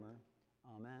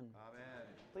Amen. Amen.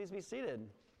 Please be seated.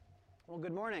 Well,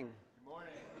 good morning. Good morning.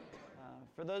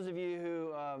 For those of you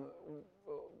who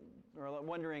are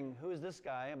wondering who is this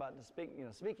guy about to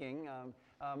speaking,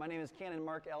 my name is Canon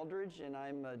Eldredge, and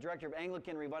I'm Director of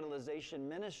Anglican Revitalization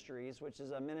Ministries, which is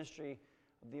a ministry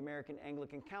of the American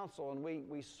Anglican Council, and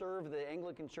we serve the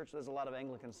Anglican Church. There's a lot of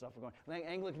Anglican stuff going on.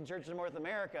 Anglican Church in North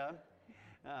America.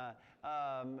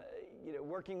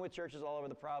 Working with churches all over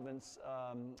the province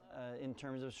in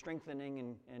terms of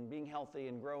strengthening and being healthy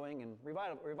and growing and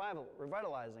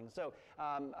revitalizing. So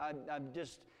I'm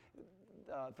just,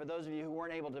 for those of you who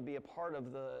weren't able to be a part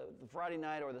of the Friday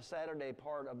night or the Saturday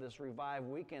part of this Revive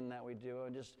weekend that we do,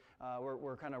 and just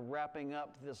we're kind of wrapping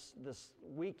up this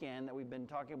weekend that we've been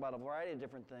talking about a variety of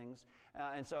different things,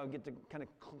 and so I get to kind of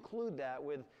conclude that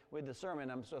with the sermon.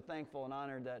 I'm so thankful and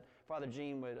honored that Father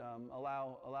Gene would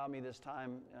allow me this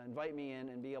time, invite me in,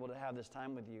 and be able to have this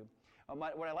time with you.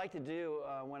 What I like to do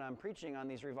when I'm preaching on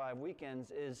these Revive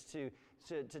weekends is to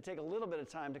take a little bit of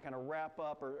time to kind of wrap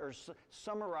up or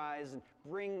summarize and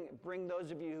bring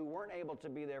those of you who weren't able to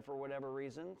be there for whatever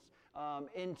reasons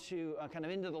into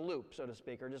the loop, so to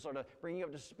speak, or just sort of bring you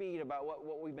up to speed about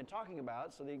what we've been talking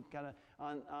about, so that you kind of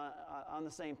on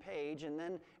the same page, and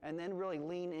then really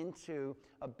lean into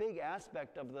a big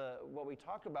aspect of what we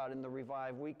talked about in the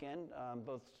Revive weekend,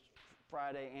 both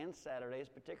Friday and Saturdays,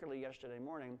 particularly yesterday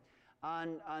morning,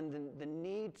 on the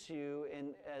need to,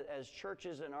 as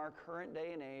churches in our current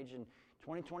day and age, in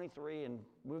 2023 and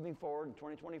moving forward in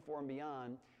 2024 and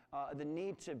beyond, the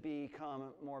need to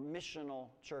become more missional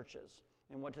churches.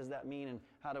 And what does that mean, and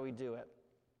how do we do it?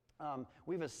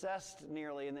 We've assessed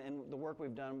nearly, in the work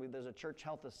we've done, there's a church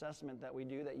health assessment that we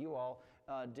do that you all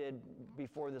did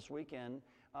before this weekend.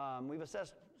 We've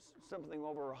assessed something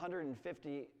over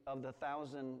 150 of the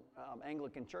 1,000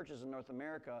 Anglican churches in North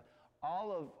America,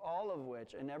 all of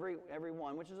which, and every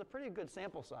one, which is a pretty good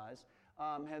sample size,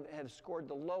 have scored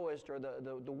the lowest or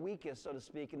the weakest, so to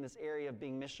speak, in this area of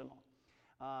being missional.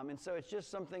 And so it's just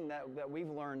something that we've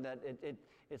learned that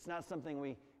it's not something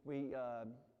we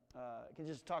can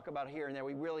just talk about here and there.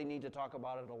 We really need to talk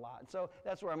about it a lot. So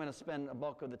that's where I'm going to spend a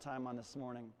bulk of the time on this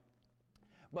morning.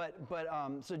 But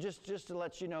so just to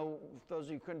let you know, those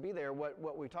of you who couldn't be there,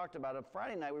 what we talked about on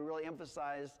Friday night, we really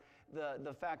emphasized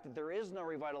the fact that there is no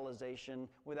revitalization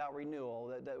without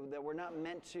renewal, that we're not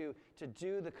meant to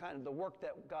do the kind of the work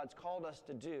that God's called us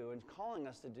to do and calling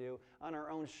us to do on our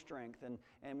own strength,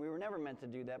 and we were never meant to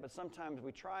do that. But sometimes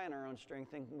we try on our own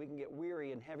strength, and we can get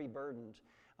weary and heavy burdened.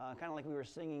 Kind of like we were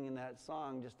singing in that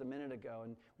song just a minute ago,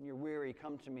 and when you're weary,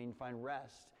 come to me and find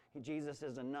rest. Jesus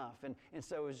is enough. And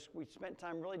so we spent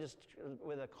time really just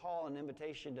with a call and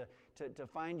invitation to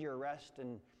find your rest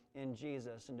in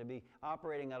Jesus, and to be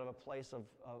operating out of a place of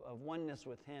oneness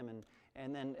with Him,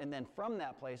 and then from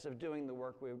that place of doing the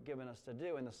work we've given us to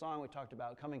do. In the song we talked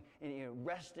about coming and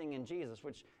resting in Jesus,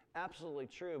 which absolutely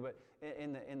true, but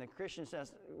in the Christian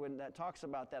sense, when that talks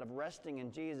about that of resting in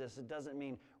Jesus, it doesn't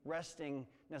mean resting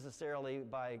necessarily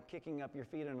by kicking up your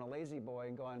feet in a lazy boy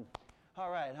and going, all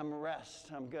right, I'm rest,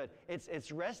 I'm good.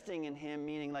 It's resting in Him,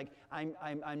 meaning like I'm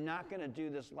not going to do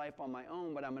this life on my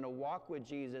own, but I'm going to walk with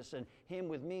Jesus, and Him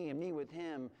with me and me with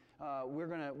Him. We're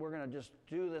gonna just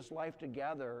do this life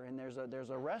together, and there's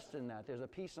a rest in that. There's a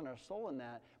peace in our soul in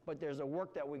that, but there's a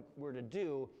work that we're to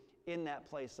do in that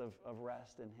place of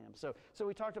rest in Him. So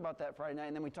we talked about that Friday night,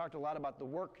 and then we talked a lot about the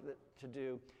work to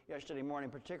do yesterday morning,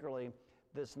 particularly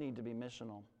this need to be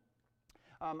missional.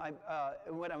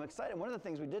 What I'm excited, one of the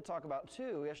things we did talk about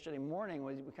too yesterday morning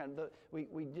was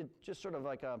we did just sort of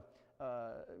like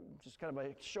just kind of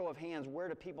a show of hands. Where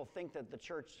do people think that the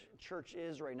church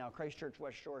is right now? Christ Church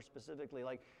West Shore specifically.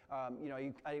 Like, are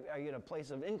you in a place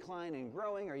of incline and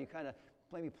growing? Are you kind of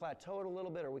maybe plateaued a little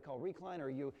bit, or we call recline, or are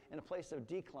you in a place of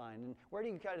decline? And where do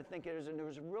you kind of think it is? And there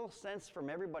was a real sense from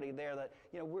everybody there that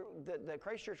that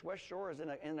Christ Church West Shore is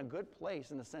in a good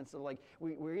place, in the sense of like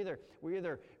we're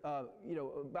either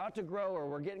about to grow or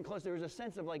we're getting close. There was a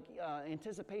sense of like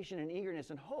anticipation and eagerness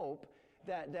and hope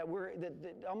that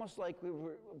almost like we've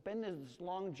been this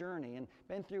long journey and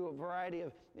been through a variety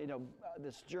of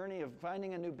this journey of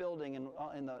finding a new building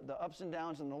and the ups and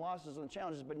downs and the losses and the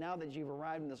challenges. But now that you've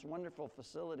arrived in this wonderful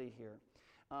facility here,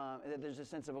 that there's a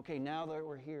sense of, okay, now that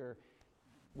we're here,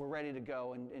 we're ready to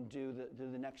go and do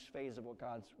the next phase of what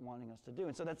God's wanting us to do.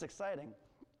 And so that's exciting.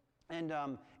 And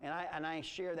I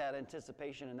share that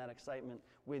anticipation and that excitement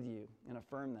with you and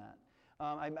affirm that.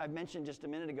 I mentioned just a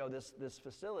minute ago this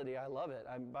facility. I love it.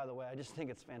 By the way, I just think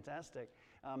it's fantastic.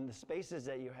 The spaces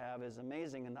that you have is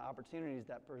amazing, and the opportunities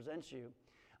that presents you.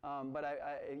 But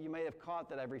you may have caught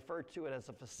that I've referred to it as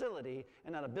a facility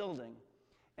and not a building.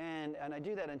 And I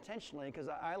do that intentionally because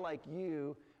I like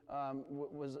you, I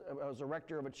was a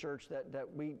rector of a church that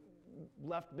we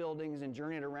left buildings and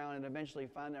journeyed around and eventually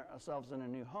found ourselves in a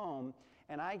new home.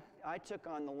 And I took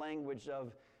on the language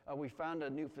of we found a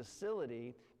new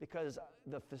facility because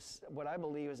what I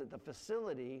believe is that the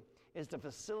facility is to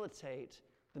facilitate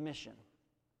the mission.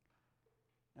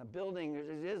 A building,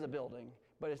 it is a building,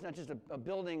 but it's not just a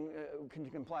building can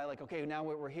imply like, okay, now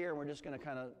we're here and we're just going to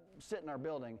kind of sit in our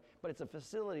building. But it's a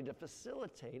facility to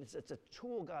facilitate. It's a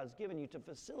tool God's given you to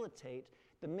facilitate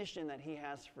the mission that He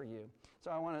has for you.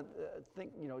 So I want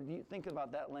to think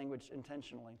about that language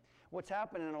intentionally. What's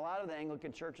happened in a lot of the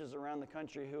Anglican churches around the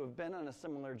country who have been on a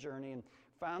similar journey and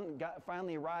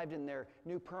finally arrived in their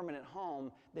new permanent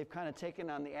home, they've kind of taken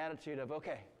on the attitude of,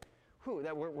 okay,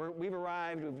 we've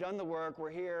arrived, we've done the work,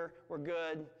 we're here, we're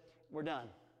good, we're done.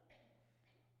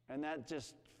 And that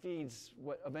just feeds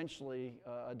what eventually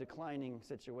a declining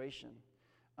situation.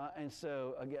 And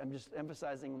so, again, I'm just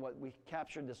emphasizing what we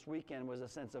captured this weekend was a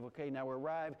sense of, okay, now we're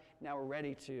arrived, now we're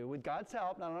ready to, with God's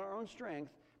help, not on our own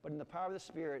strength, but in the power of the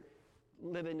Spirit,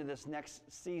 live into this next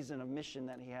season of mission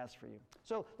that He has for you.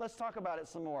 So let's talk about it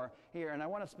some more here. And I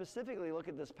want to specifically look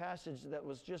at this passage that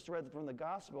was just read from the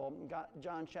Gospel,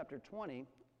 John chapter 20.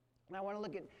 And I want to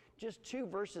look at just 2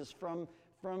 verses from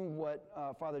what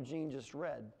Father Gene just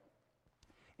read.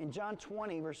 In John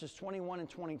 20, verses 21 and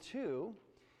 22,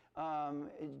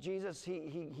 Jesus,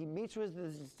 he meets with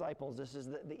His disciples. This is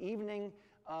the evening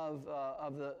of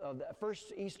the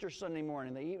first Easter Sunday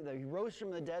morning. He rose from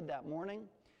the dead that morning.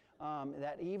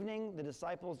 That evening, the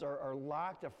disciples are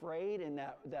locked, afraid in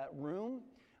that room.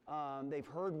 They've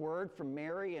heard word from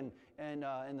Mary and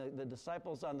the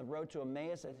disciples on the road to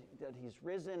Emmaus that He's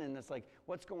risen, and it's like,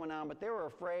 what's going on? But they were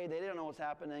afraid. They didn't know what's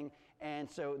happening. And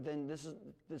so then this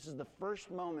is the first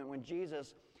moment when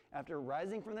Jesus, after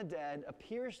rising from the dead,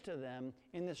 appears to them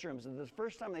in this room. So the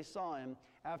first time they saw Him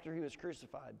after He was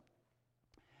crucified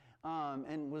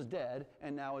and was dead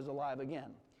and now is alive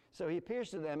again. So He appears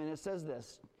to them, and it says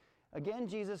this. Again,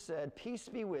 Jesus said, "Peace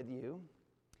be with you.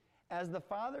 As the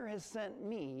Father has sent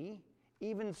me,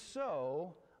 even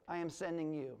so I am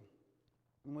sending you."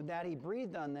 And with that, He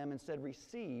breathed on them and said,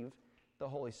 "Receive the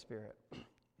Holy Spirit."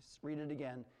 Let's read it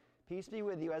again. "Peace be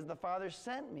with you. As the Father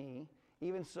sent me,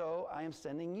 even so I am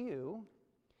sending you."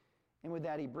 And with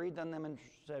that, He breathed on them and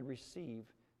said, "Receive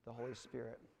the Holy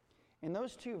Spirit." In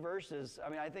those 2 verses,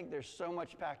 I think there's so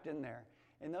much packed in there.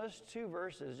 In those 2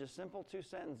 verses, just simple 2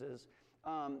 sentences,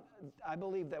 I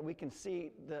believe that we can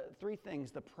see the 3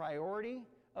 things: the priority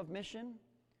of mission,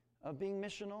 of being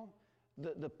missional,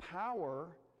 the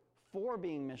power for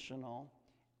being missional,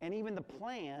 and even the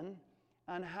plan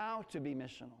on how to be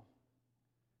missional.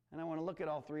 And I want to look at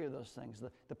all 3 of those things: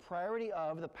 the priority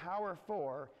of, the power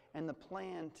for, and the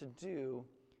plan to do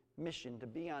mission, to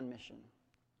be on mission.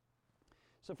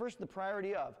 So first, the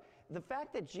priority of. The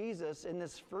fact that Jesus, in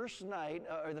this first night,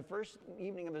 or the first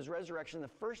evening of His resurrection, the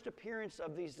first appearance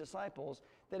of these disciples,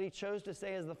 that He chose to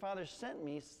say, "As the Father sent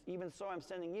me, even so I'm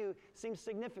sending you," seems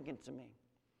significant to me.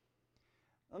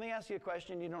 Let me ask you a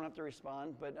question. You don't have to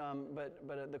respond, but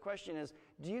the question is,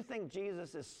 do you think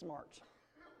Jesus is smart?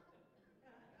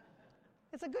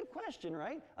 It's a good question,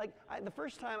 right? The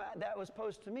first time that was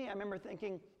posed to me, I remember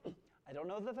thinking, I don't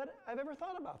know that I've ever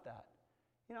thought about that.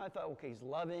 I thought, okay, He's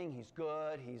loving, He's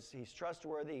good, He's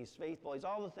trustworthy, He's faithful, He's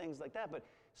all the things like that. But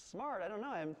smart, I don't know,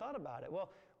 I haven't thought about it. Well,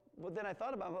 then I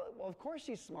thought about it. Well, of course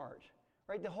He's smart,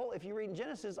 right? If you read in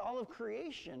Genesis, all of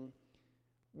creation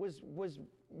was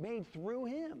made through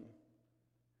Him.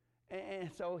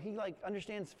 And so He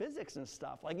understands physics and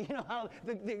stuff, how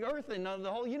the earth and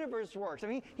the whole universe works.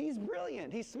 He's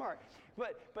brilliant, He's smart.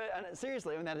 But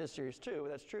seriously, that is serious too.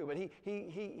 That's true. But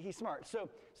he's smart. So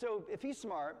if He's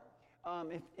smart,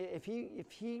 if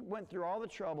he went through all the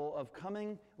trouble of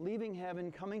leaving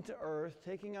heaven, coming to earth,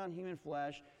 taking on human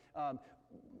flesh,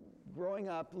 growing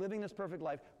up, living this perfect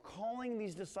life, calling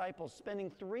these disciples, spending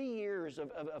 3 years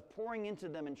of pouring into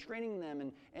them and training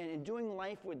them and doing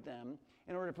life with them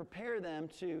in order to prepare them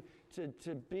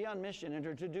to be on mission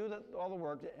and to do all the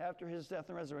work after His death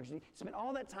and resurrection. He spent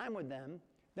all that time with them,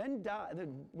 then died,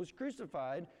 was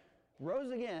crucified,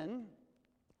 rose again,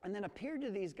 and then appeared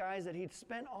to these guys that He'd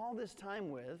spent all this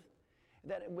time with,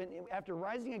 that after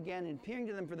rising again and appearing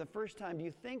to them for the first time, do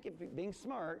you think, being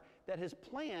smart, that His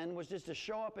plan was just to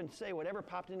show up and say whatever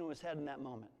popped into His head in that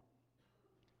moment?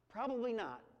 Probably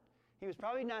not. He was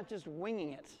probably not just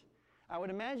winging it. I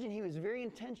would imagine He was very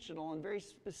intentional and very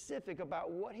specific about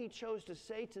what He chose to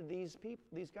say to these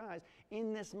guys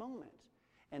in this moment.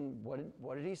 And what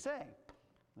did He say?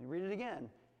 Let me read it again.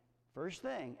 First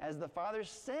thing, "As the Father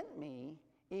sent me,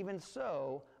 even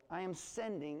so I am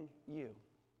sending you.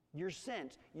 You're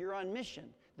sent. You're on mission.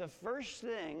 The first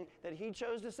thing that he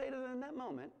chose to say to them in that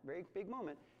moment, very big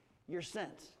moment, you're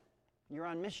sent. You're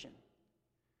on mission.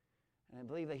 And I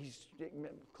believe that he's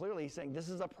saying this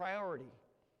is a priority.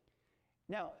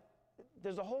 Now,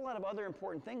 there's a whole lot of other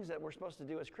important things that we're supposed to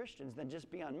do as Christians than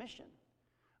just be on mission.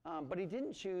 But he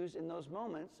didn't choose in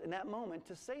that moment,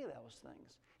 to say those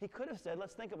things. He could have said,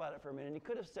 let's think about it for a minute. He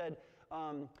could have said,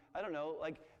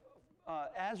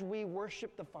 as we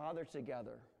worship the Father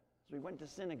together, as we went to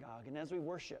synagogue and as we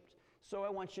worshiped, so I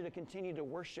want you to continue to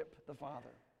worship the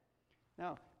Father.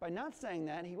 Now, by not saying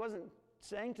that, he wasn't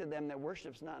saying to them that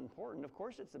worship's not important. Of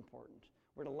course it's important.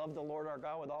 We're to love the Lord our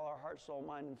God with all our heart, soul,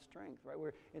 mind, and strength, right?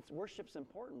 Worship's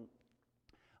important.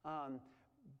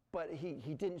 But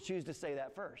he didn't choose to say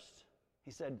that first.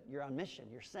 He said, you're on mission,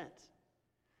 you're sent.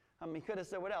 He could have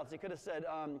said what else? He could have said,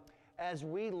 as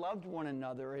we loved one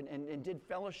another and did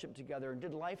fellowship together and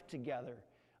did life together,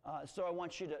 so I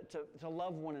want you to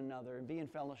love one another and be in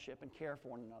fellowship and care for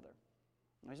one another.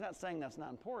 Now, he's not saying that's not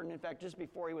important. In fact, just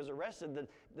before he was arrested,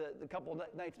 the couple of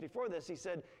nights before this, he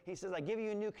says, I give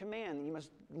you a new command. You must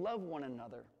love one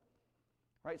another.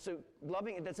 Right? So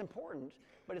loving, that's important,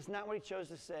 but it's not what he chose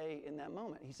to say in that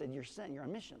moment. He said, you're sent, you're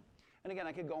on mission. And again,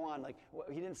 I could go on. Like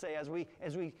he didn't say, as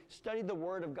we studied the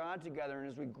Word of God together and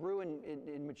as we grew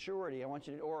in maturity, I want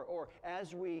you to, or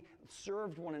as we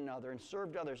served one another and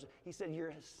served others, he said,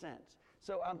 you're sent.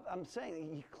 So I'm saying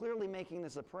he's clearly making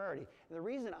this a priority. And the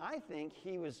reason I think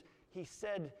he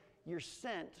said, you're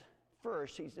sent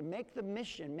first, he's to make the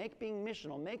mission, make being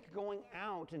missional, make going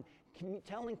out and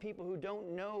telling people who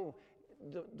don't know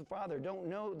the Father, don't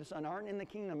know the Son, aren't in the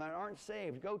kingdom, aren't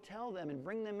saved, go tell them and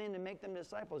bring them in and make them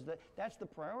disciples. That's the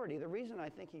priority. The reason I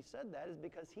think he said that is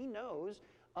because he knows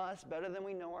us better than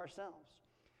we know ourselves.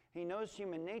 He knows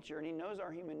human nature, and he knows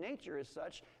our human nature is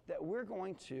such that we're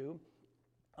going to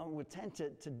would tend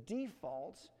to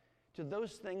default to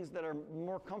those things that are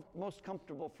most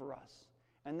comfortable for us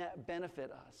and that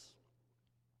benefit us.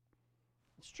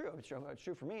 It's true. It's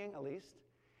true for me, at least.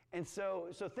 And so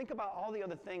think about all the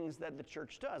other things that the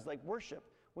church does, like worship.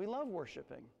 We love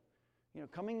worshiping.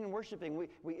 Coming and worshiping, we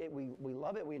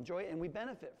love it, we enjoy it, and we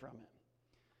benefit from it.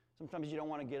 Sometimes you don't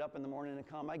want to get up in the morning and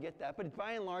come. I get that. But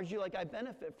by and large, I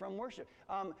benefit from worship.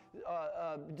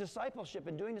 Discipleship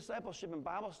and doing discipleship and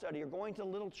Bible study or going to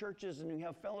little churches and you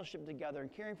have fellowship together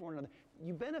and caring for one another.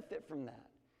 You benefit from that.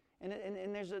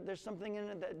 And there's something in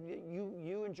it that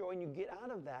you enjoy and you get out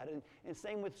of that. And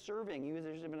same with serving.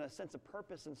 There's even a sense of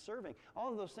purpose in serving.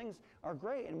 All of those things are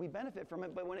great and we benefit from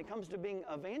it. But when it comes to being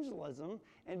evangelism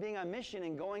and being on mission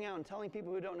and going out and telling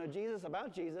people who don't know Jesus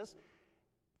about Jesus,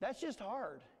 that's just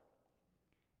hard.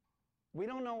 We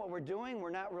don't know what we're doing, we're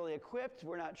not really equipped,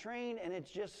 we're not trained, and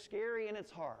it's just scary and it's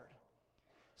hard.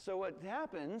 So what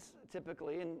happens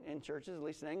typically in churches, at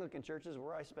least in Anglican churches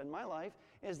where I spend my life,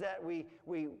 is that we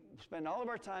spend all of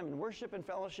our time in worship and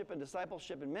fellowship and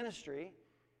discipleship and ministry,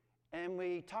 and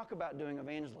we talk about doing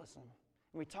evangelism,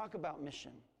 and we talk about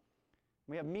mission.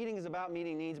 We have meetings about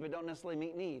meeting needs, but don't necessarily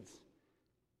meet needs,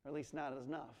 or at least not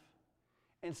enough.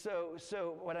 And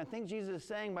so what I think Jesus is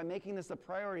saying by making this a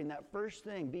priority, and that first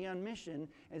thing, be on mission,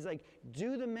 is like,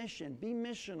 do the mission, be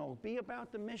missional, be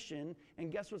about the mission,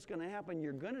 and guess what's going to happen?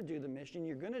 You're going to do the mission,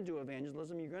 you're going to do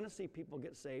evangelism, you're going to see people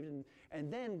get saved,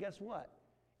 and then guess what?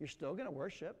 You're still going to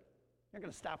worship. You're not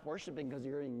going to stop worshiping because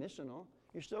you're being missional.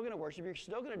 You're still going to worship, you're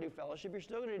still going to do fellowship, you're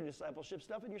still going to do discipleship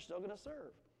stuff, and you're still going to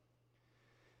serve.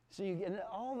 So you get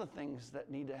all the things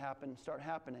that need to happen, start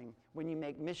happening when you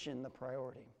make mission the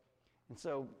priority. And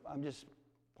so I'm just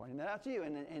pointing that out to you.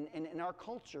 And in our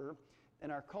culture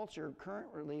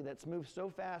currently that's moved so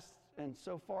fast and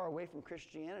so far away from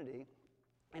Christianity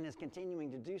and is continuing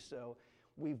to do so,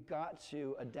 we've got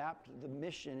to adapt the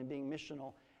mission and being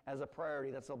missional as a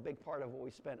priority. That's a big part of what we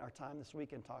spent our time this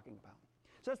weekend talking about.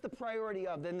 So that's the priority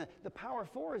of. Then the power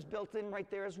for is built in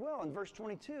right there as well. In verse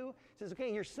 22, it says,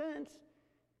 okay, you're sent,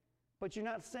 but you're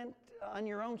not sent on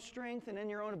your own strength and in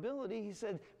your own ability. He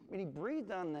said, when he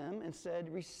breathed on them and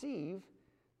said, receive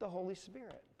the Holy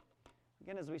Spirit.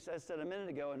 Again, as we said a minute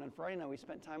ago, and on Friday night we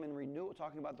spent time in renewal,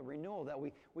 talking about the renewal, that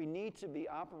we need to be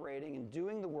operating and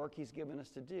doing the work he's given us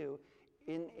to do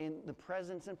in the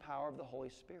presence and power of the Holy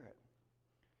Spirit,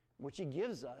 which he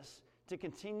gives us to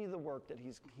continue the work that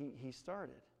he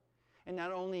started. And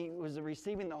not only was it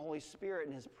receiving the Holy Spirit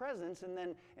in his presence, and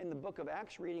then in the book of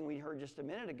Acts reading we heard just a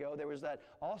minute ago, there was that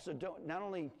also, not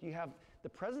only do you have the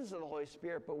presence of the Holy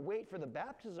Spirit, but wait for the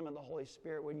baptism of the Holy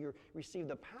Spirit when you receive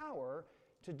the power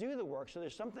to do the work. So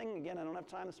there's something, again, I don't have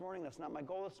time this morning, that's not my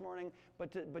goal this morning,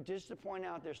 but just to point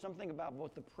out, there's something about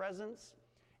both the presence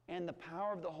and the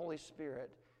power of the Holy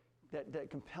Spirit that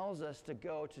compels us to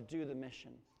go to do the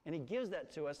mission. And he gives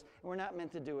that to us, and we're not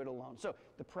meant to do it alone. So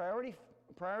the priority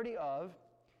of,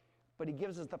 but he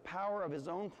gives us the power of his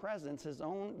own presence, his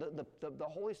own, the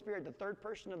Holy Spirit, the third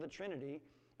person of the Trinity,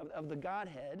 of the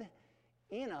Godhead,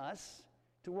 in us,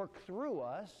 to work through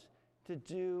us to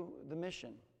do the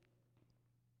mission,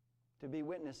 to be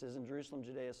witnesses in Jerusalem,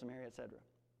 Judea, Samaria, etc.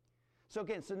 So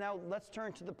again, so now let's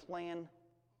turn to the plan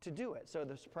to do it. So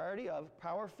there's priority of,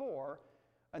 power for,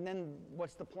 and then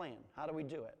what's the plan? How do we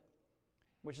do it?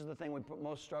 Which is the thing we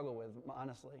most struggle with,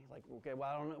 honestly. Like, okay, well,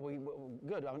 I don't know,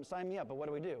 good, sign me up, but what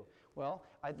do we do? Well,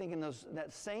 I think in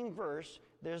that same verse,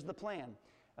 there's the plan.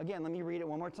 Again, let me read it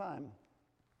one more time.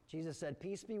 Jesus said,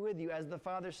 "Peace be with you. As the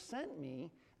Father sent me,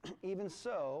 even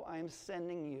so I am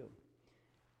sending you."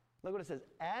 Look what it says.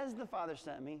 As the Father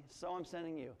sent me, so I'm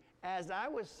sending you. As I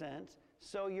was sent,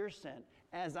 so you're sent.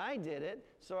 As I did it,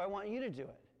 so I want you to do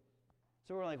it.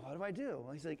 So we're like, what do I do?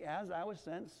 Well, he's like, as I was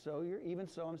sent, even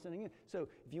so I'm sending you. So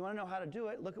if you want to know how to do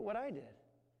it, look at what I did.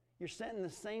 You're sent in the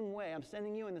same way. I'm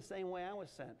sending you in the same way I was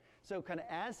sent. So kind of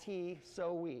as he,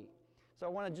 so we. So I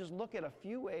want to just look at a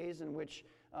few ways in which,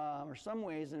 or some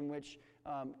ways in which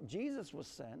Jesus was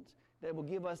sent that will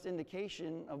give us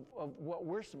indication of what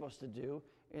we're supposed to do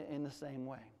in the same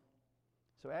way.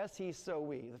 So as he, so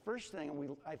we. The first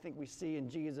thing I think we see in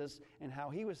Jesus and how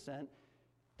he was sent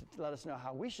to let us know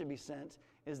how we should be sent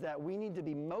is that we need to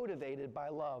be motivated by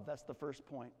love. That's the first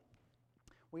point.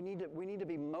 We need to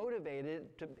be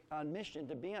motivated to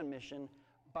be on mission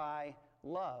by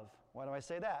love. Why do I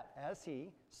say that? As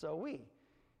he, so we.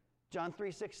 John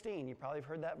 3:16. You probably have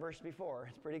heard that verse before.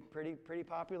 It's pretty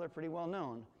popular, pretty well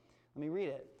known. Let me read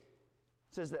it.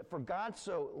 It says that for God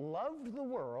so loved the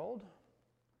world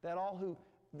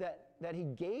that he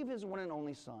gave his one and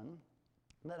only Son,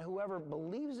 that whoever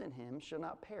believes in him shall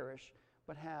not perish,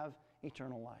 but have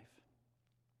eternal life.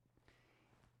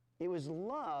 It was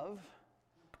love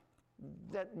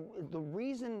that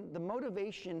the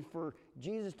motivation for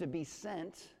Jesus to be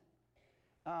sent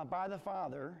by the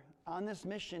Father on this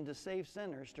mission to save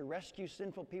sinners, to rescue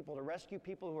sinful people, to rescue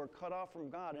people who are cut off from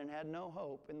God and had no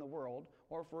hope in the world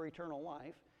or for eternal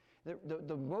life.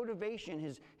 The motivation,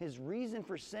 his reason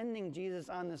for sending Jesus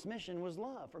on this mission was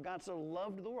love. For God so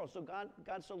loved the world. So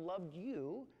God so loved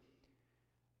you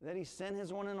that he sent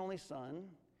his one and only Son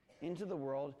into the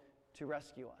world to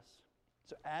rescue us.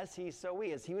 So as he, so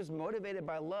we. As he was motivated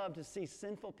by love to see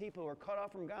sinful people who are cut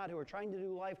off from God, who are trying to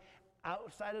do life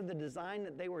outside of the design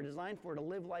that they were designed for, to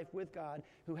live life with God,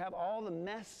 who have all the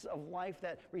mess of life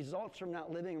that results from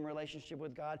not living in relationship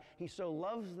with God. He so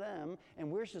loves them, and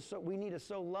we need to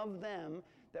so love them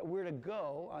that we're to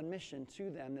go on mission to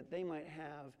them that they might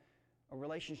have a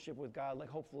relationship with God like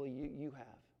hopefully you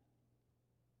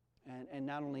have. And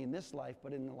not only in this life,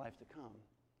 but in the life to come.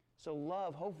 So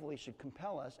love hopefully should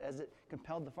compel us as it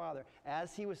compelled the Father.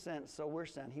 As he was sent, so we're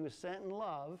sent. He was sent in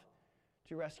love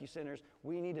to rescue sinners.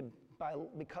 We need to,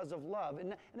 because of love.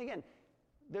 And again,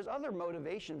 there's other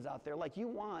motivations out there. Like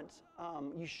you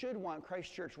should want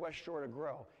Christ Church West Shore to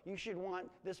grow. You should want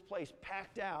this place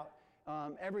packed out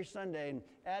every Sunday and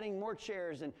adding more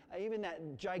chairs and even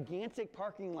that gigantic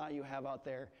parking lot you have out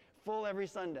there full every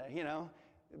Sunday, you know.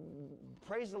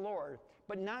 Praise the Lord.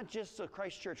 But not just so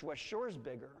Christ Church West Shore is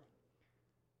bigger.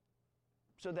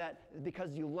 So that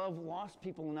because you love lost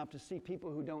people enough to see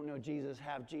people who don't know Jesus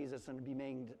have Jesus and be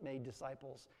made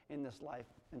disciples in this life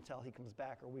until he comes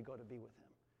back or we go to be with him.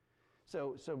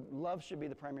 So love should be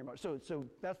the primary motive. So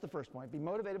that's the first point. Be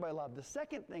motivated by love. The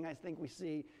second thing I think we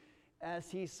see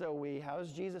as he, so we. How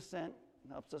is Jesus sent?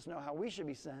 Helps us know how we should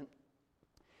be sent.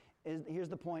 Here's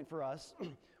the point for us.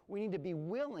 We need to be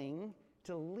willing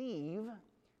to leave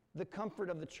the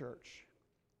comfort of the church.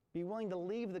 Be willing to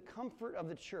leave the comfort of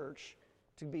the church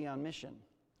to be on mission.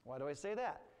 Why do I say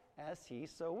that? As he,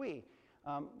 so we.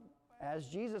 As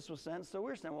Jesus was sent, so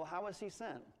we're sent. Well, how was he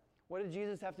sent? What did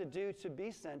Jesus have to do to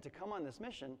be sent, to come on this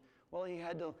mission? Well, he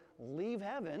had to leave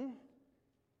heaven,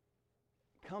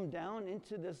 come down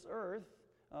into this earth,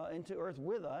 into earth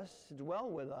with us, dwell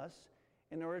with us,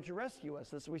 in order to rescue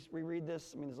us. We read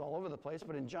this, it's all over the place,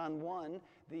 but in John 1,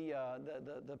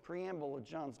 the preamble of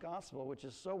John's gospel, which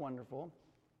is so wonderful,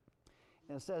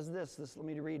 and it says this, let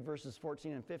me read verses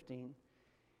 14 and 15.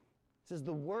 It says,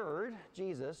 the Word,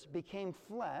 Jesus, became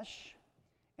flesh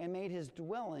and made his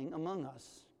dwelling among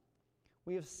us.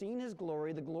 We have seen his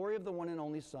glory, the glory of the one and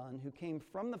only Son, who came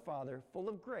from the Father, full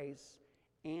of grace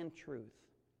and truth.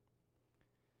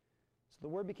 So the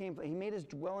Word he made his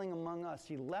dwelling among us.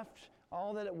 He left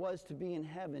all that it was to be in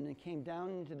heaven and came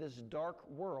down into this dark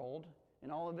world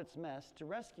and all of its mess to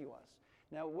rescue us.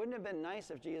 Now, it wouldn't have been nice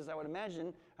if Jesus, I would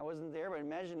imagine, I wasn't there, but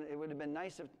imagine it would have been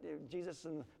nice if Jesus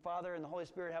and the Father and the Holy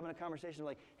Spirit having a conversation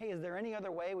like, hey, is there any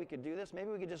other way we could do this? Maybe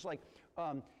we could just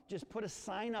just put a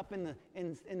sign up in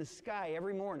the sky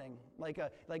every morning, like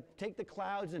take the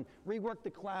clouds and rework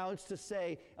the clouds to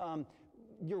say,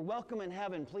 you're welcome in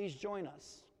heaven, please join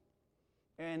us.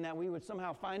 And that we would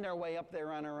somehow find our way up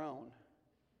there on our own.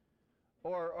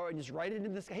 Or just write it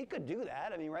in the sky. He could do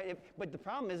that, I mean, right? But the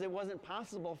problem is it wasn't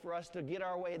possible for us to get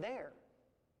our way there.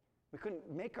 We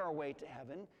couldn't make our way to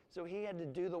heaven, so he had to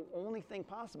do the only thing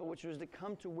possible, which was to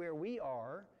come to where we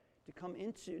are,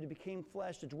 to become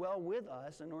flesh, to dwell with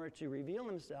us in order to reveal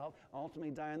himself,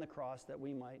 ultimately die on the cross that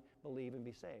we might believe and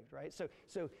be saved, right?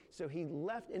 So he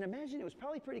left, and imagine it was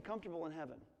probably pretty comfortable in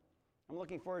heaven. I'm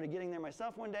looking forward to getting there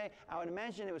myself one day. I would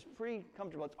imagine it was pretty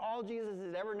comfortable. It's all Jesus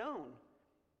has ever known.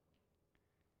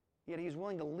 Yet he's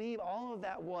willing to leave all of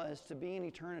that was to be in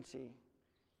eternity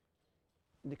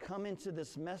and to come into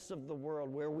this mess of the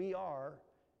world where we are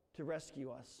to rescue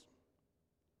us.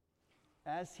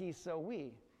 As he, so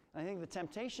we. And I think the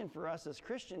temptation for us as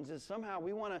Christians is somehow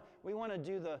we want to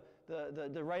do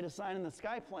the write a sign in the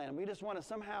sky plan. We just want to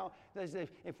somehow,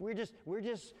 if we're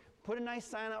just put a nice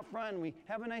sign out front and we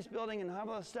have a nice building and have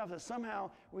all this stuff, that somehow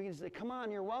we can say, come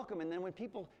on, you're welcome. And then when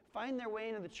people find their way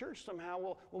into the church somehow,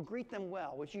 we'll greet them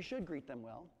well, which you should greet them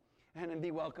well and be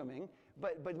welcoming.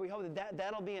 But we hope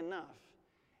that'll be enough.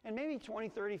 And maybe 20,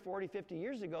 30, 40, 50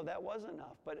 years ago, that was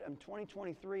enough. But in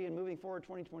 2023 and moving forward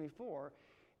 2024,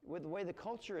 with the way the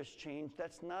culture has changed,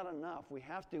 that's not enough. We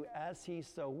have to, as he,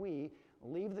 so we,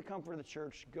 leave the comfort of the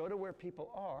church, go to where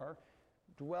people are,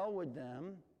 dwell with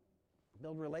them,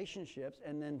 build relationships,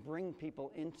 and then bring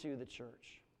people into the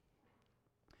church.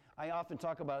 I often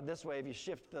talk about it this way. If you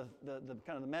shift the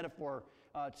kind of the metaphor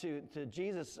to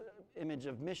Jesus' image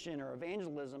of mission or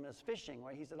evangelism as fishing,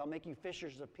 right? He said, I'll make you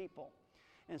fishers of people.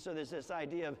 And so there's this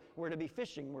idea of we're to be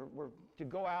fishing, we're to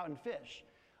go out and fish.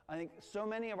 I think so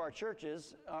many of our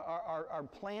churches are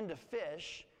planned to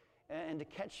fish and to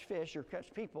catch fish or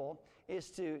catch people is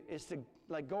to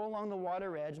like go along the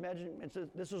water edge. Imagine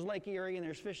this was Lake Erie and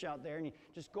there's fish out there, and you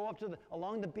just go up to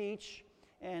along the beach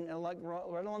and like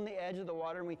right along the edge of the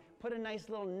water, and we put a nice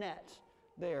little net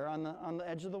there on the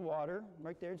edge of the water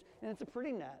right there, and it's a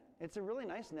pretty net. It's a really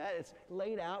nice net. It's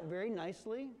laid out very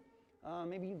nicely.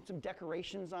 Maybe some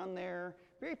decorations on there,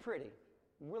 very pretty,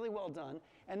 really well done.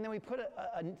 And then we put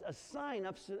a sign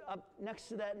up next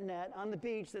to that net on the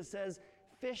beach that says,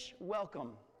 "Fish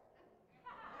welcome."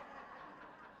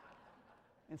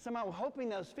 And somehow hoping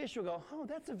those fish will go, oh,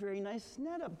 that's a very nice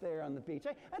net up there on the beach.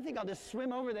 I think I'll just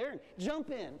swim over there and jump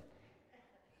in.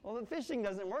 Well, the fishing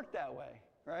doesn't work that way,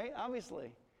 right?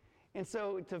 Obviously. And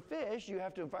so to fish, you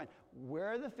have to find where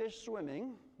are the fish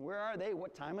swimming? Where are they?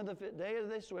 What time of the day are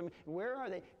they swimming? Where are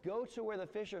they? Go to where the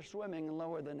fish are swimming and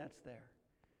lower the nets there.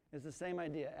 It's the same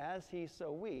idea. As he,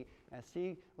 so we. As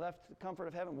he left the comfort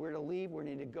of heaven, we're to leave. We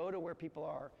need to go to where people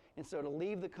are. And so to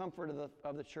leave the comfort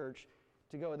of the church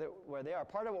to go where they are.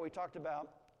 Part of what we talked about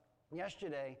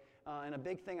yesterday, and a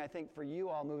big thing I think for you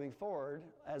all moving forward,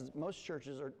 as most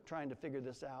churches are trying to figure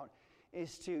this out,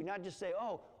 is to not just say,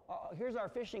 here's our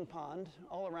fishing pond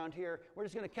all around here. We're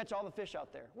just going to catch all the fish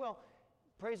out there. Well,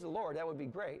 praise the Lord, that would be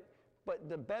great. But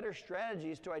the better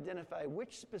strategy is to identify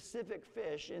which specific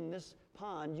fish in this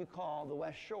pond you call the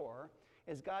West Shore.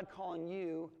 Is God calling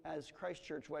you as Christ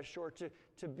Church West Shore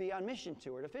to be on mission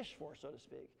to, or to fish for, so to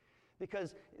speak?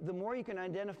 Because the more you can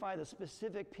identify the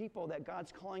specific people that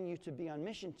God's calling you to be on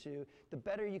mission to, the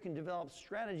better you can develop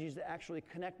strategies to actually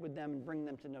connect with them and bring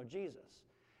them to know Jesus.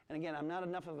 And again, I'm not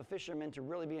enough of a fisherman to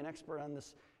really be an expert on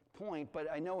this point, but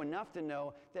I know enough to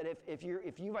know that if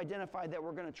you've identified that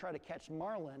we're going to try to catch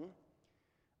marlin,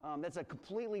 that's a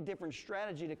completely different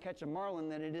strategy to catch a marlin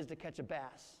than it is to catch a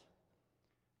bass.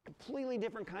 Completely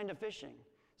different kind of fishing.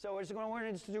 So we're just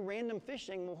going to do random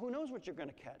fishing. Well, who knows what you're going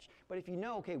to catch? But if you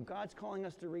know, okay, God's calling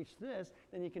us to reach this,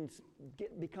 then you can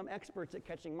become experts at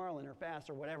catching marlin or bass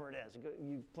or whatever it is.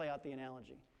 You play out the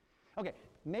analogy. Okay,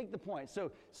 make the point.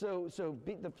 So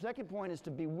the second point is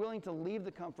to be willing to leave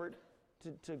the comfort,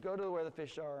 to go to where the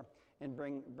fish are and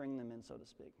bring them in, so to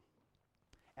speak.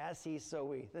 As he, so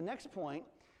we. The next point.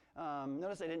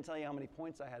 Notice I didn't tell you how many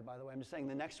points I had, by the way. I'm just saying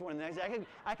the next one.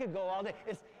 I could go all day.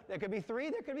 There could be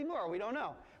 3, there could be more. We don't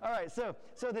know. All right, so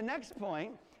the next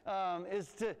point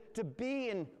is to be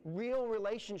in real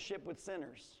relationship with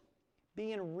sinners.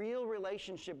 Be in real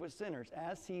relationship with sinners.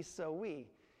 As he, so we.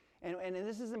 And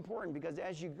this is important because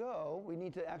as you go, we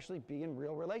need to actually be in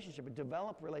real relationship, and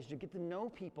develop relationship, get to know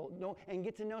people, and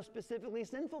get to know specifically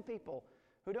sinful people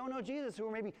who don't know Jesus, who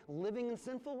are maybe living in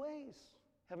sinful ways.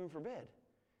 Heaven forbid.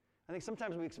 I think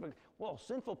sometimes we expect, well,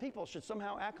 sinful people should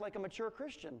somehow act like a mature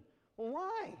Christian. Well,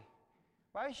 why?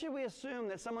 Why should we assume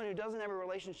that someone who doesn't have a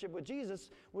relationship with Jesus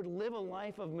would live a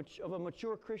life of a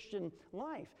mature Christian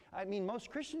life? I mean,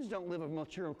 most Christians don't live a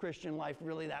mature Christian life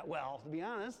really that well, to be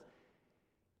honest.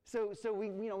 So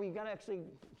we've got to actually,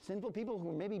 sinful people who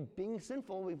are maybe being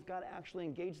sinful, we've got to actually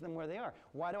engage them where they are.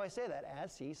 Why do I say that?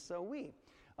 As he, so we.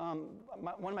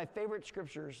 One of my favorite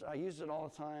scriptures, I use it all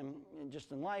the time,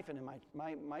 just in life and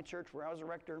in my church where I was a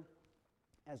rector,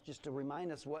 as just to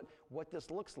remind us what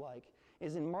this looks like,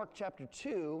 is in Mark chapter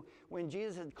 2, when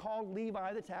Jesus had called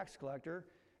Levi the tax collector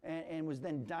and was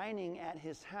then dining at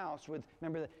his house with,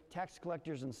 remember, the tax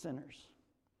collectors and sinners.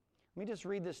 Let me just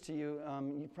read this to you.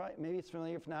 Maybe it's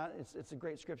familiar. If not, it's a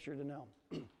great scripture to know.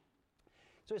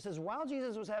 So it says, while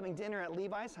Jesus was having dinner at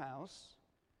Levi's house,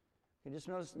 you just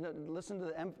listen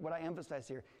to what I emphasize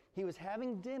here. He was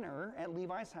having dinner at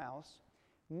Levi's house.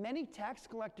 Many tax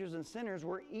collectors and sinners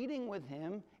were eating with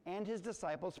him and his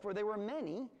disciples, for there were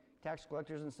many tax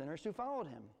collectors and sinners who followed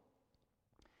him.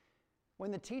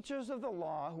 When the teachers of the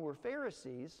law, who were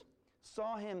Pharisees,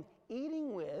 saw him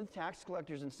eating with tax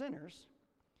collectors and sinners,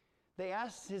 they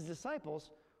asked his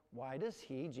disciples, why does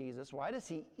he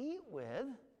eat with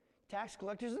tax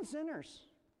collectors and sinners?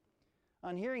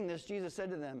 On hearing this, Jesus said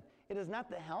to them, it is not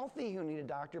the healthy who need a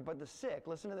doctor, but the sick.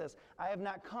 Listen to this. I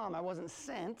wasn't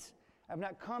sent. I've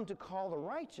not come to call the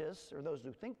righteous, or those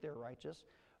who think they're righteous,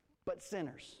 but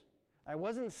sinners. I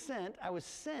wasn't sent. I was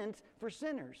sent for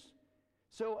sinners.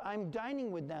 So I'm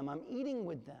dining with them. I'm eating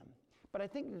with them. But I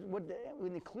think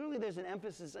clearly there's an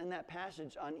emphasis in that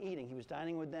passage on eating. He was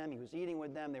dining with them. He was eating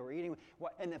with them. They were eating.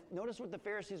 Notice what the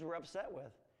Pharisees were upset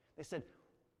with. They said,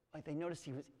 they noticed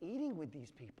he was eating with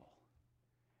these people.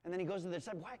 And then he goes to their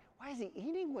side. Why is he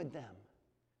eating with them?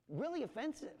 Really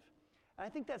offensive. And I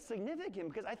think that's significant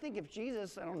because I think if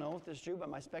Jesus, I don't know if this is true, but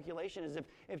my speculation is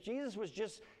if Jesus was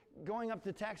just going up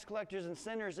to tax collectors and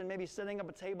sinners and maybe setting up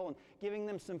a table and giving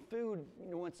them some food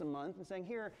once a month and saying,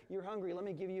 here, you're hungry, let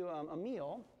me give you a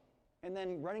meal, and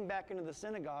then running back into the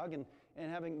synagogue and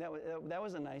having, that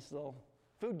was a nice little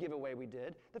food giveaway we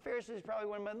did, the Pharisees probably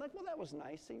would have been like, well, that was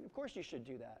nice. See, of course you should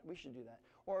do that. We should do that.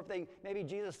 Or if maybe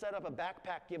Jesus set up a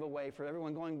backpack giveaway for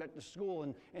everyone going back to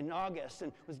school in August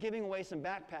and was giving away some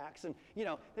backpacks. And,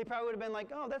 they probably would have been like,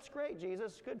 oh, that's great,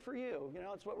 Jesus. Good for you.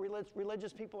 It's what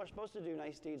religious people are supposed to do,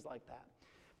 nice deeds like that.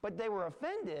 But they were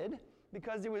offended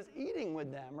because he was eating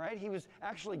with them, right? He was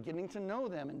actually getting to know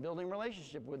them and building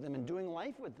relationship with them and doing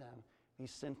life with them,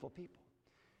 these sinful people.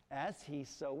 As he,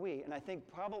 so we. And I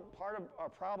think part of our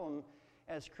problem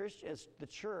as the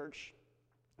church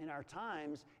in our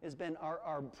times has been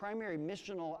our primary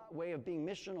missional way of being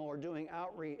missional or doing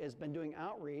outreach has been doing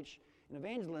outreach and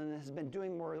evangelism has been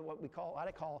doing more of what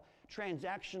I call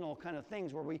transactional kind of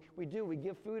things where we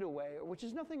give food away, which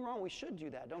is nothing wrong. We should do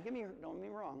that. Don't get me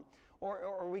wrong.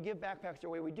 Or we give backpacks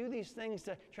away. We do these things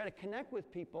to try to connect with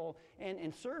people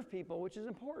and serve people, which is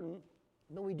important.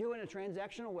 But we do it in a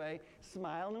transactional way,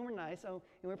 smile and we're nice, and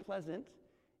we're pleasant.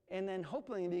 And then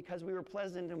hopefully because we were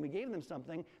pleasant and we gave them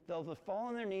something, they'll fall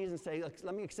on their knees and say,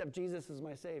 let me accept Jesus as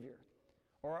my Savior.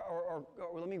 Or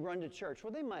let me run to church.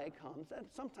 Well, they might come. That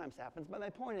sometimes happens. But my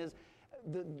point is,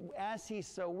 as he,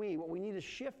 so we. What we need to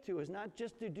shift to is not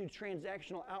just to do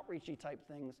transactional outreachy type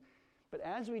things, but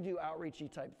as we do outreachy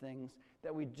type things,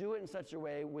 that we do it in such a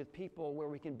way with people where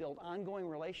we can build ongoing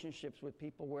relationships with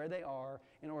people where they are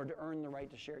in order to earn the right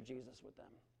to share Jesus with them.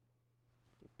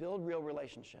 Build real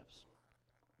relationships.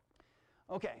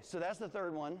 Okay, so that's the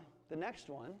third one. The next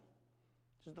one,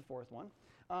 which is the fourth one,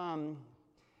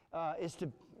 is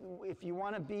to, if you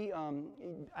want to be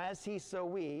as he, so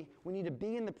we need to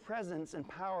be in the presence and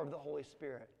power of the Holy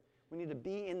Spirit. We need to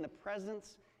be in the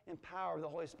presence and power of the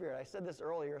Holy Spirit. I said this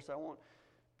earlier, so I won't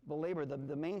belabor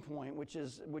the main point, which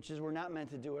is we're not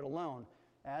meant to do it alone.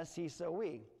 As he, so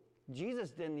we. Jesus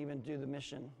didn't even do the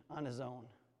mission on his own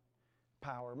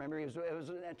power. Remember, it was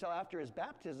until after his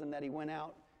baptism that he went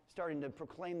out starting to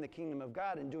proclaim the kingdom of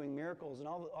God and doing miracles and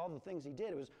all the things he did.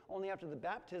 It was only after the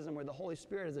baptism where the Holy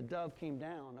Spirit as a dove came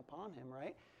down upon him,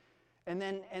 right? And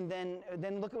then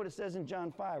look at what it says in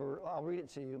John 5, or I'll read it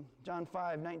to you. John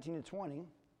 5, 19 to 20.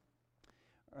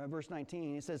 Verse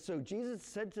 19, it says, so Jesus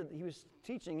said he was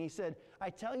teaching, he said, I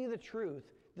tell you the truth,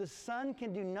 the Son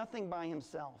can do nothing by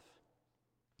himself.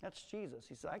 That's Jesus.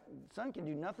 He said, the Son can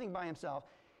do nothing by himself.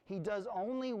 He does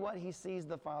only what he sees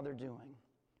the Father doing.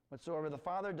 Whatsoever the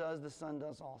Father does, the Son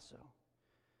does also.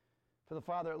 For the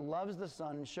Father loves the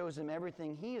Son and shows him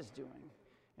everything he is doing.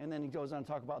 And then he goes on to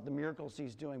talk about the miracles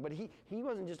he's doing. But he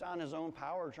wasn't just on his own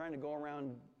power trying to go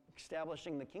around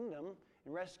establishing the kingdom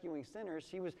and rescuing sinners.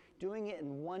 He was doing it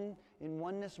in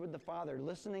oneness with the Father,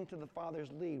 listening to the Father's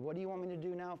lead. What do you want me to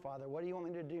do now, Father? What do you want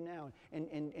me to do now?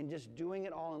 And just doing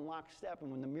it all in lockstep. And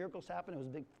when the miracles happened, it was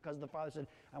because the Father said,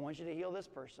 I want you to heal this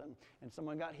person. And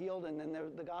someone got healed, and then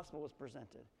the gospel was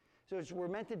presented. So we're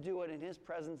meant to do it in His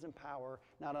presence and power,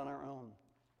 not on our own.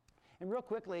 And real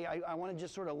quickly, I want to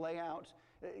just sort of lay out,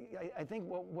 I think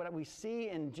what we see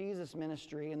in Jesus'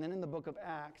 ministry and then in the book of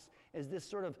Acts is this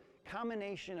sort of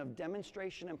combination of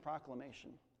demonstration and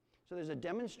proclamation. So there's a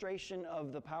demonstration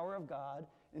of the power of God,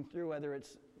 and through whether it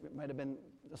might have been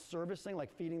a service thing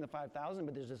like feeding the 5,000,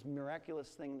 but there's this miraculous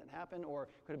thing that happened, or it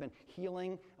could have been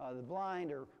healing the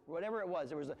blind, or whatever it was.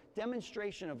 There was a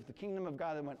demonstration of the kingdom of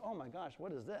God that went, oh my gosh,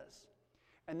 what is this?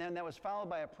 And then that was followed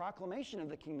by a proclamation of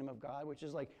the kingdom of God, which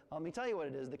is like, let me tell you what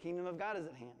it is. The kingdom of God is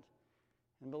at hand.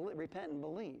 And repent and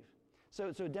believe.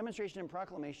 So demonstration and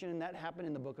proclamation, and that happened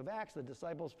in the book of Acts. The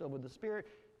disciples filled with the Spirit,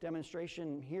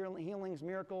 demonstration, healings,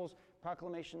 miracles,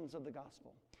 proclamations of the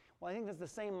gospel. Well, I think that's the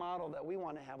same model that we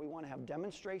want to have. We want to have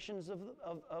demonstrations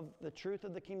of the truth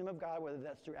of the kingdom of God, whether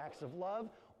that's through acts of love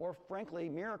or, frankly,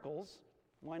 miracles.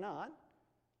 Why not?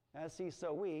 As He,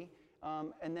 so we.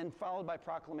 And then followed by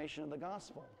proclamation of the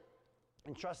gospel.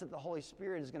 And trust that the Holy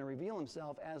Spirit is going to reveal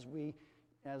Himself as we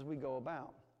go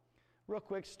about. Real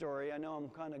quick story. I know I'm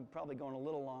kind of probably going a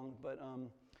little long, but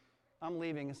I'm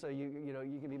leaving, so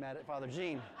you can be mad at Father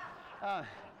Gene. But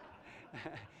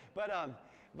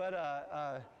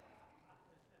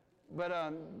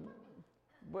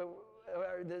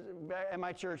at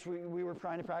my church, we were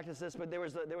trying to practice this, but there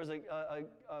was a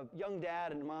young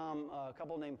dad and mom, a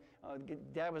couple named,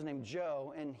 dad was named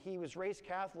Joe, and he was raised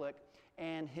Catholic,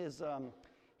 and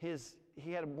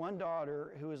he had one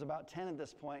daughter who was about 10 at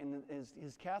this point, and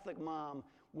his Catholic mom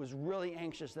was really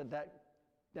anxious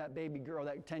that baby girl,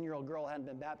 that 10-year-old girl hadn't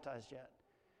been baptized yet.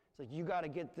 It's like, you got to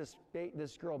get this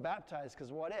girl baptized,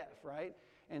 because what if, right?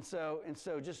 And so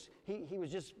just he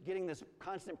was just getting this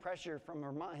constant pressure from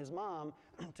his mom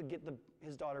to get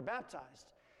his daughter baptized.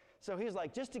 So he's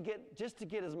like, just to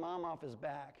get his mom off his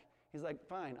back, he's like,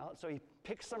 fine. So he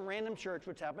picks some random church,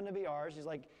 which happened to be ours. He's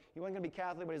like, he wasn't going to be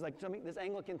Catholic, but he's like, this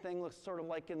Anglican thing looks sort of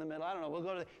like in the middle. I don't know. We'll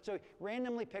go to. So he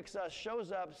randomly picks us,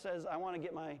 shows up, says, I want to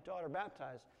get my daughter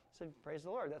baptized. I said, praise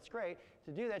the Lord. That's great.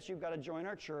 To do that, you've got to join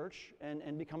our church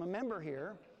and become a member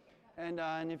here. And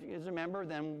if you're a member,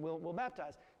 then we'll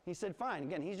baptize. He said, fine.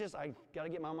 Again, I got to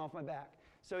get mom off my back.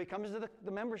 So he comes to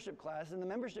the membership class. In the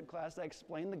membership class, I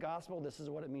explain the gospel. This is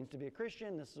what it means to be a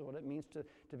Christian. This is what it means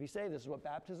to be saved. This is what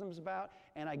baptism is about.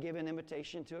 And I give an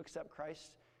invitation to accept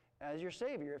Christ as your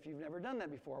Savior if you've never done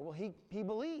that before. Well, he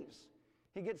believes.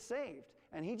 He gets saved.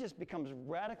 And he just becomes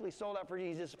radically sold out for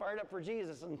Jesus, fired up for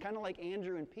Jesus. And kind of like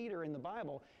Andrew and Peter in the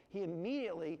Bible, he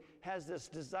immediately has this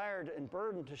desire and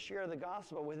burden to share the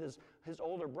gospel with his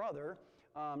older brother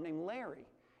named Larry.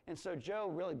 And so Joe,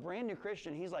 really brand new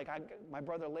Christian, he's like, my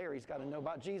brother Larry's got to know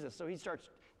about Jesus. So he starts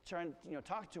trying to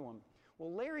talk to him.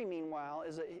 Well, Larry, meanwhile,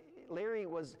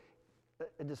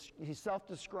 he's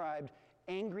self-described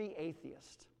angry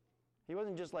atheist. He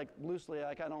wasn't just like loosely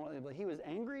like, I don't know, but he was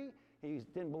angry. He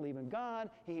didn't believe in God.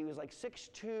 He was like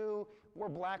 6'2", wore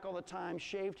black all the time,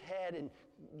 shaved head, and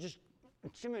just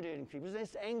intimidating people. He was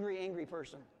this angry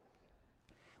person.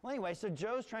 Well, anyway, so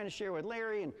Joe's trying to share with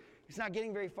Larry, and he's not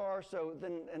getting very far. So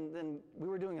then we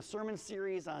were doing a sermon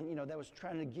series on, that was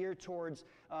trying to gear towards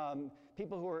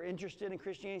people who are interested in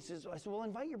Christianity. So I said, well,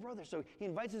 invite your brother. So he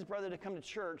invites his brother to come to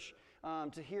church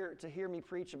to hear me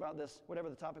preach about this, whatever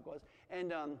the topic was.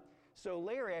 And so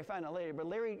Larry, I found out later, but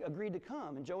Larry agreed to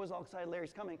come, and Joe was all excited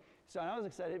Larry's coming. So I was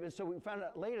excited, but so we found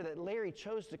out later that Larry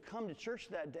chose to come to church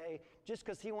that day just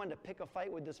because he wanted to pick a fight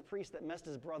with this priest that messed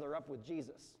his brother up with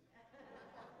Jesus.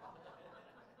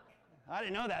 I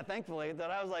didn't know that, thankfully. That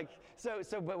I was like,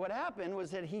 but what happened was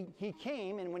that he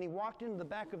came, and when he walked into the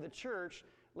back of the church,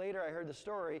 later I heard the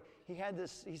story, he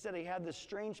said he had this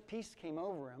strange peace came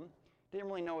over him, didn't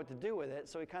really know what to do with it,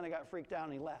 so he kind of got freaked out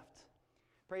and he left.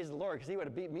 Praise the Lord, because he would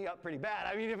have beat me up pretty bad.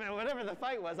 I mean, whatever the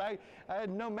fight was, I had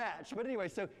no match. But anyway,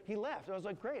 so he left. I was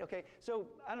like, great, okay. So,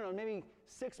 I don't know, maybe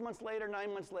 6 months later,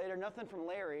 9 months later, nothing from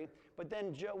Larry. But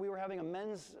then Joe, we were having a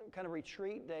men's kind of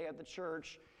retreat day at the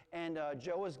church, and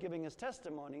Joe was giving his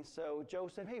testimony. So Joe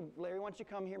said, hey, Larry, why don't you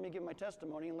come hear me give my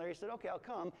testimony? And Larry said, okay, I'll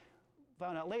come.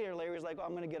 Found out later, Larry was like,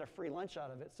 I'm going to get a free lunch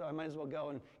out of it, so I might as well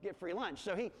go and get free lunch.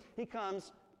 So he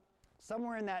comes.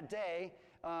 Somewhere in that day,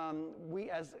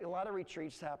 as a lot of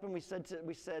retreats happen, we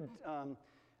said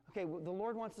okay, well, the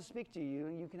Lord wants to speak to you,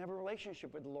 and you can have a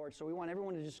relationship with the Lord. So we want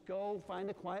everyone to just go find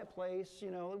a quiet place.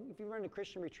 You know, if you run to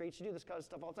Christian retreats, you do this kind of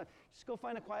stuff all the time. Just go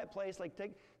find a quiet place, like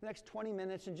take the next 20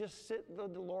 minutes and just sit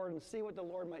with the Lord and see what the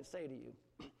Lord might say to you.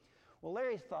 Well,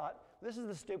 Larry thought, this is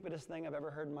the stupidest thing I've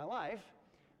ever heard in my life,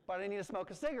 but I need to smoke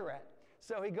a cigarette.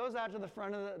 So he goes out to the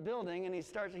front of the building and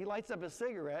he lights up a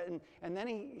cigarette, and then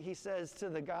he says to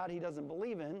the God he doesn't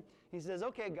believe in, he says,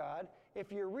 okay, God, if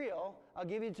you're real, I'll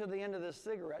give you to the end of this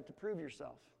cigarette to prove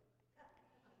yourself.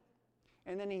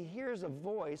 And then he hears a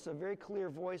voice, a very clear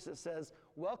voice that says,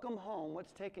 welcome home,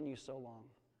 what's taking you so long?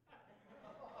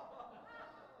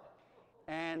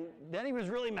 And then he was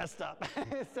really messed up.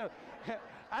 So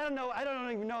I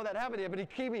don't even know that happened yet, but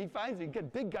he finds me, a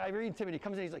big guy, very intimidating. He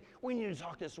comes in, he's like, we need to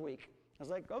talk this week. I was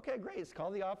like, okay, great. Let's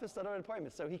call the office, set up an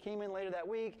appointment. So he came in later that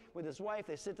week with his wife.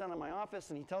 They sit down in my office,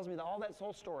 and he tells me all that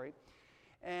whole story.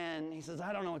 And he says,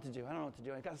 I don't know what to do.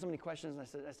 I got so many questions.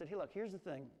 And I said, hey, look, here's the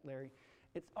thing, Larry.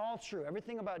 It's all true.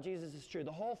 Everything about Jesus is true.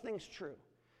 The whole thing's true.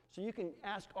 So you can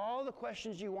ask all the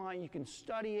questions you want. You can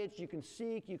study it. You can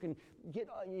seek. You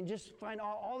just find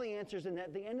all the answers. And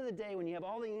at the end of the day, when you have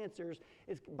all the answers,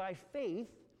 it's by faith,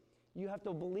 you have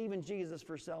to believe in Jesus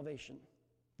for salvation.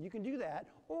 You can do that.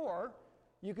 Or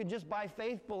you can just by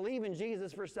faith believe in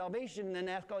Jesus for salvation and then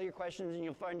ask all your questions and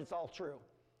you'll find it's all true.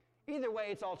 Either way,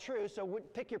 it's all true, so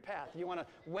pick your path. You want to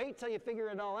wait till you figure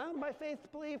it all out by faith to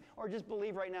believe, or just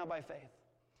believe right now by faith?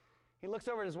 He looks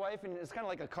over at his wife, and it's kind of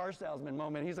like a car salesman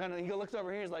moment. He looks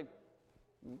over here, he's like,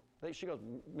 she goes,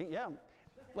 yeah,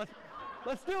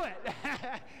 let's do it.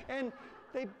 And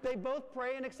they both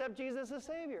pray and accept Jesus as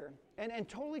Savior. And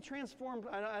totally transformed.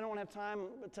 I don't have time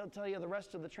to tell you the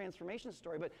rest of the transformation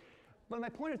story, but my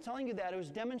point of telling you that, it was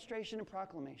demonstration and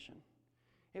proclamation.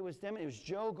 It was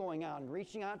Joe going out and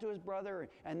reaching out to his brother,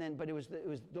 but it was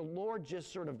the Lord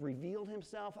just sort of revealed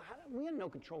himself. We had no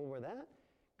control over that.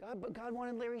 But God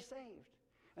wanted Larry saved.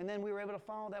 And then we were able to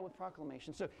follow that with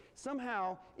proclamation. So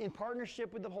somehow, in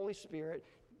partnership with the Holy Spirit,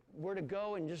 we're to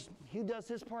go and he does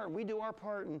his part and we do our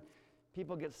part, and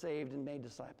people get saved and made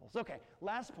disciples. Okay,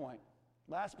 last point.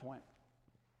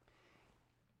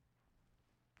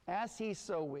 As he,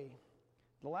 so we.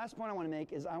 The last point I want to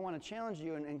make is I want to challenge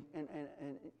you and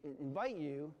invite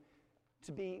you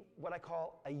to be what I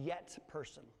call a yet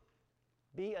person.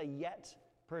 Be a yet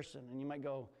person. And you might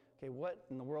go, okay, what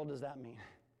in the world does that mean?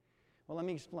 Well, let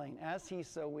me explain. As he,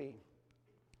 so we.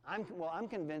 I'm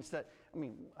convinced that,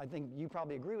 I think you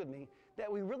probably agree with me,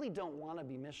 that we really don't want to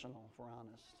be missional, if we're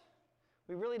honest.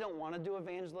 We really don't want to do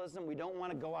evangelism. We don't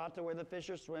want to go out to where the fish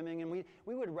are swimming, and we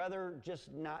would rather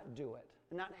just not do it,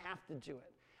 not have to do it.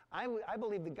 I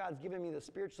believe that God's given me the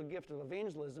spiritual gift of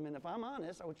evangelism, and if I'm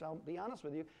honest, which I'll be honest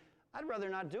with you, I'd rather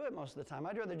not do it most of the time.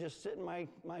 I'd rather just sit in my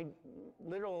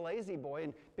literal lazy boy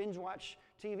and binge watch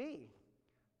TV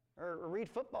or read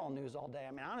football news all day.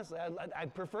 Honestly, I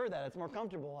prefer that. It's more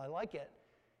comfortable. I like it.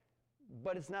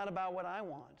 But it's not about what I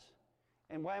want.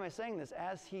 And why am I saying this?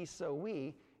 As he, so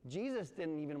we. Jesus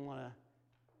didn't even want to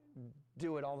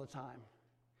do it all the time.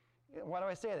 Why do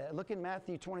I say that? Look at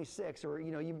Matthew 26, or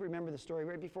you remember the story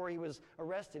right before he was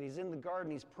arrested. He's in the garden,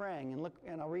 he's praying,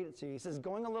 and I'll read it to you. He says,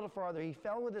 going a little farther, he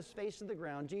fell with his face to the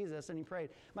ground, Jesus, and he prayed,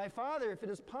 my Father, if it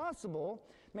is possible,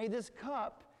 may this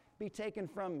cup be taken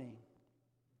from me.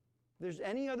 If there's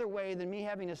any other way than me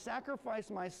having to sacrifice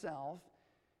myself,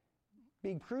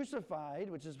 being crucified,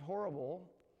 which is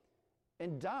horrible,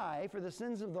 and die for the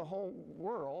sins of the whole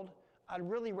world, I'd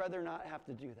really rather not have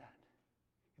to do that.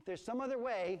 If there's some other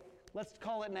way, let's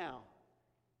call it now.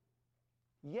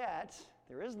 Yet,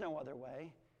 there is no other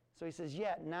way. So he says,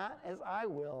 yet, not as I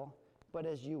will, but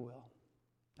as you will.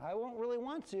 I won't really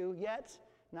want to, yet,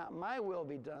 not my will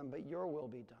be done, but your will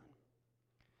be done.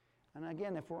 And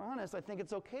again, if we're honest, I think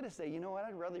it's okay to say, you know what,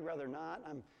 I'd really rather not.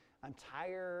 I'm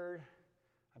tired.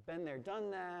 I've been there,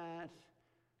 done that.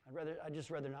 I'd just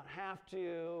rather not have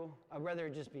to. I'd rather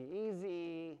it just be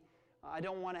easy. I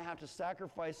don't want to have to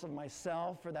sacrifice of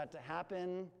myself for that to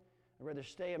happen. I'd rather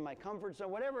stay in my comfort zone,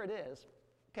 whatever it is.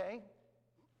 Okay,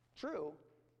 true.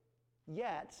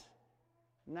 Yet,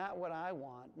 not what I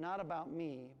want, not about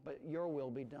me, but your will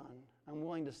be done. I'm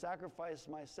willing to sacrifice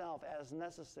myself as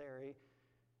necessary,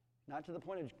 not to the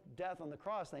point of death on the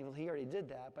cross, thankfully he already did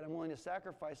that, but I'm willing to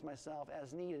sacrifice myself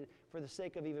as needed for the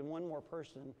sake of even one more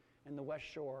person in the West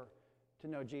Shore to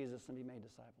know Jesus and be made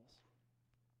disciples.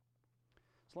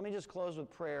 So let me just close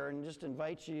with prayer and just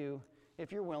invite you,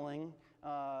 if you're willing,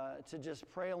 to just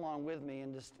pray along with me,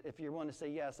 and just if you're willing to say,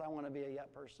 yes, I want to be a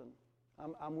yet person.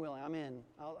 I'm willing. I'm in.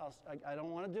 I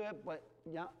don't want to do it, but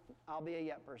yeah, I'll be a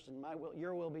yet person.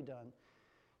 Your will be done.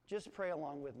 Just pray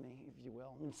along with me, if you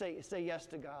will, and say yes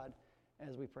to God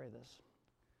as we pray this.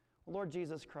 Lord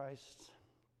Jesus Christ,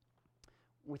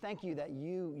 we thank you that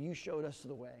you showed us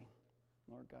the way,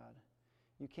 Lord God.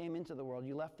 You came into the world.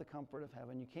 You left the comfort of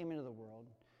heaven. You came into the world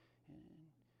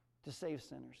to save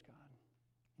sinners, God.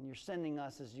 And you're sending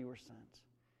us as you were sent.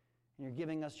 And you're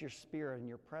giving us your Spirit and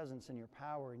your presence and your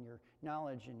power and your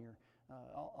knowledge and your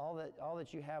all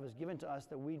that you have is given to us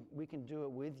that we can do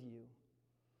it with you.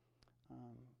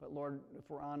 But Lord, if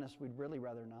we're honest, we'd really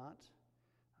rather not.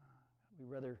 We'd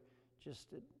rather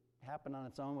just it happen on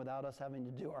its own without us having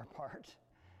to do our part.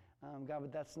 God,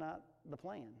 but that's not the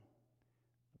plan.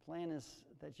 The plan is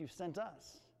that you've sent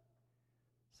us.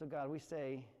 So God, we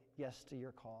say yes to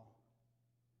your call.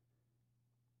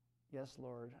 Yes,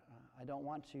 Lord, I don't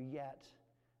want to yet.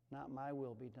 Not my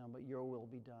will be done, but your will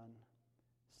be done.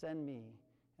 Send me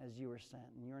as you were sent.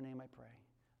 In your name I pray.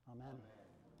 Amen. Amen.